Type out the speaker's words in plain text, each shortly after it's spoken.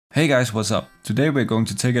Hey guys, what's up? Today we're going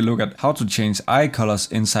to take a look at how to change eye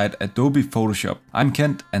colors inside Adobe Photoshop. I'm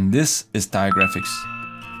Kent and this is DiaGraphics.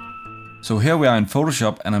 So here we are in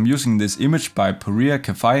Photoshop and I'm using this image by Pouriya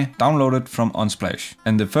Kafaei downloaded from Unsplash.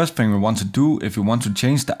 And the first thing we want to do if we want to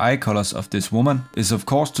change the eye colors of this woman is of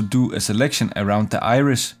course to do a selection around the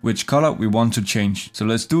iris, which color we want to change. So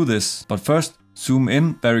let's do this, but first zoom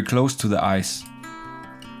in very close to the eyes.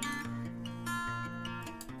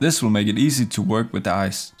 This will make it easy to work with the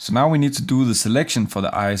eyes. So now we need to do the selection for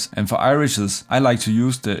the eyes, and for irises I like to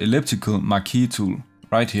use the elliptical marquee tool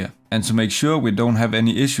right here. And to make sure we don't have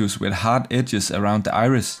any issues with hard edges around the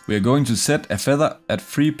iris, we are going to set a feather at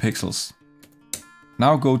 3 pixels.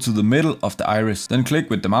 Now go to the middle of the iris, then click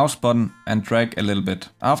with the mouse button and drag a little bit.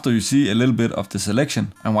 After you see a little bit of the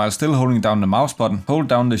selection, and while still holding down the mouse button, hold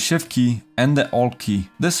down the Shift key and the Alt key.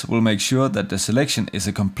 This will make sure that the selection is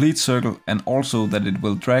a complete circle and also that it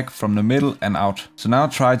will drag from the middle and out. So now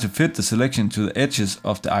try to fit the selection to the edges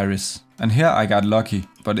of the iris. And here I got lucky,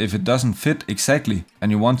 but if it doesn't fit exactly and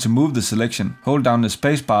you want to move the selection, hold down the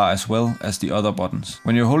spacebar as well as the other buttons.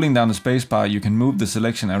 When you're holding down the spacebar, you can move the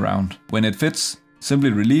selection around. When it fits,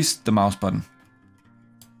 simply release the mouse button.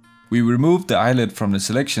 We remove the eyelid from the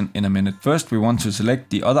selection in a minute. First we want to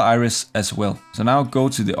select the other iris as well. So now go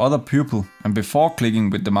to the other pupil and before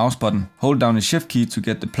clicking with the mouse button, hold down the Shift key to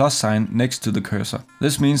get the plus sign next to the cursor.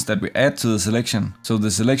 This means that we add to the selection, so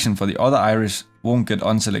the selection for the other iris won't get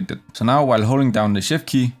unselected. So now while holding down the Shift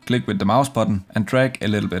key, click with the mouse button and drag a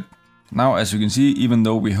little bit. Now as you can see, even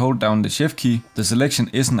though we hold down the Shift key, the selection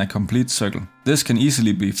isn't a complete circle. This can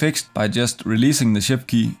easily be fixed by just releasing the Shift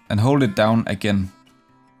key and hold it down again.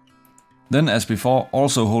 Then as before,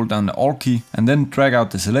 also hold down the Alt key and then drag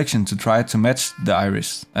out the selection to try to match the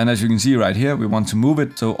iris. And as you can see right here, we want to move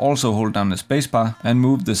it, so also hold down the spacebar and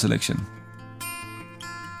move the selection.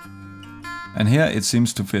 And here it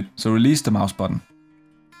seems to fit, so release the mouse button.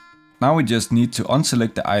 Now we just need to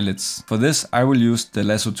unselect the eyelids. For this I will use the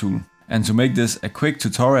lasso tool. And to make this a quick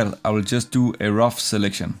tutorial, I will just do a rough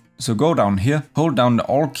selection. So go down here, hold down the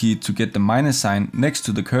Alt key to get the minus sign next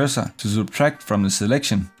to the cursor to subtract from the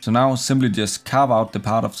selection. So now simply just carve out the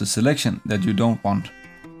part of the selection that you don't want.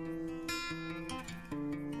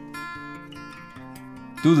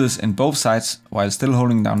 Do this in both sides while still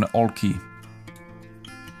holding down the Alt key.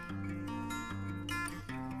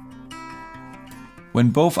 When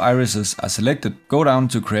both irises are selected, go down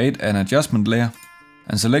to create an adjustment layer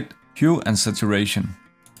and select Hue and Saturation.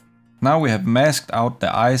 Now we have masked out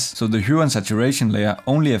the eyes, so the hue and saturation layer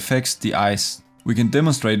only affects the eyes. We can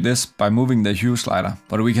demonstrate this by moving the hue slider,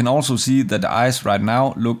 but we can also see that the eyes right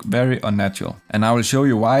now look very unnatural. And I will show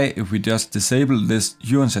you why if we just disable this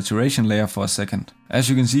hue and saturation layer for a second. As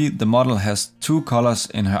you can see, the model has 2 colors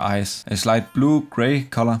in her eyes, a slight blue-gray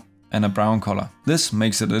color and a brown color. This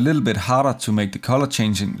makes it a little bit harder to make the color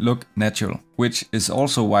changing look natural, which is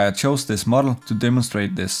also why I chose this model to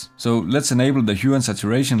demonstrate this. So let's enable the hue and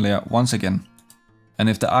saturation layer once again. And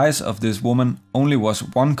if the eyes of this woman only was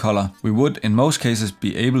 1 color, we would in most cases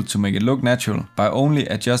be able to make it look natural by only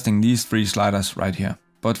adjusting these 3 sliders right here.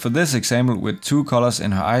 But for this example with 2 colors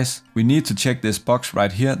in her eyes, we need to check this box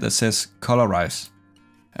right here that says colorize.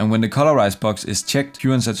 And when the colorize box is checked,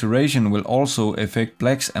 hue and saturation will also affect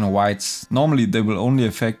blacks and whites. Normally they will only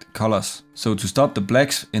affect colors. So to stop the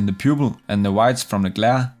blacks in the pupil and the whites from the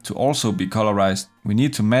glare to also be colorized, we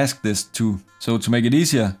need to mask this too. So to make it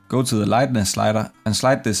easier, go to the lightness slider and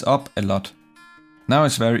slide this up a lot. Now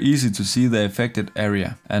it's very easy to see the affected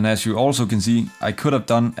area. And as you also can see, I could have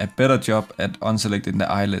done a better job at unselecting the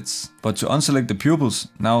eyelids. But to unselect the pupils,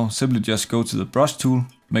 now simply just go to the brush tool,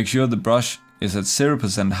 make sure the brush is at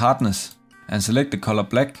 0% hardness and select the color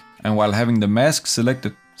black, and while having the mask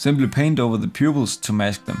selected, simply paint over the pupils to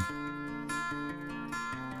mask them.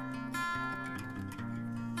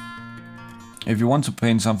 If you want to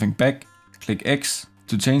paint something back, click X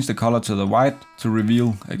to change the color to the white to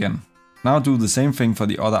reveal again. Now do the same thing for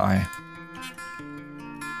the other eye.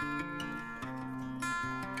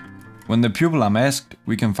 When the pupils are masked,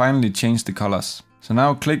 we can finally change the colors. So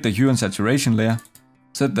now click the hue and saturation layer,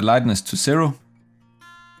 set the lightness to 0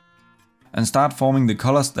 and start forming the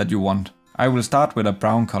colors that you want. I will start with a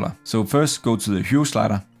brown color. So first go to the hue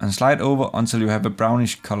slider and slide over until you have a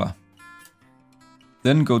brownish color.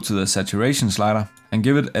 Then go to the saturation slider and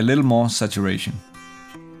give it a little more saturation.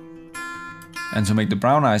 And to make the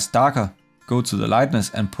brown eyes darker, go to the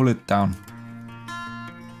lightness and pull it down.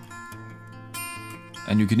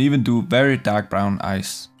 And you can even do very dark brown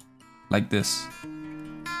eyes, like this.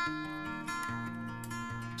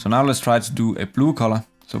 So now let's try to do a blue color.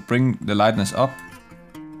 So bring the lightness up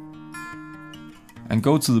and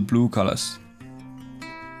go to the blue colors.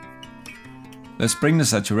 Let's bring the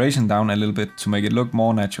saturation down a little bit to make it look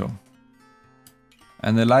more natural.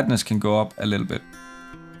 And the lightness can go up a little bit.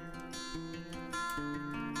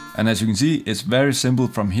 And as you can see, it's very simple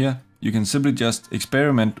from here. You can simply just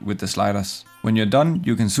experiment with the sliders. When you're done,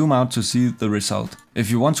 you can zoom out to see the result. If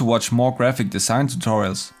you want to watch more graphic design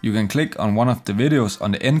tutorials, you can click on one of the videos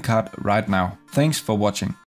on the end card right now. Thanks for watching.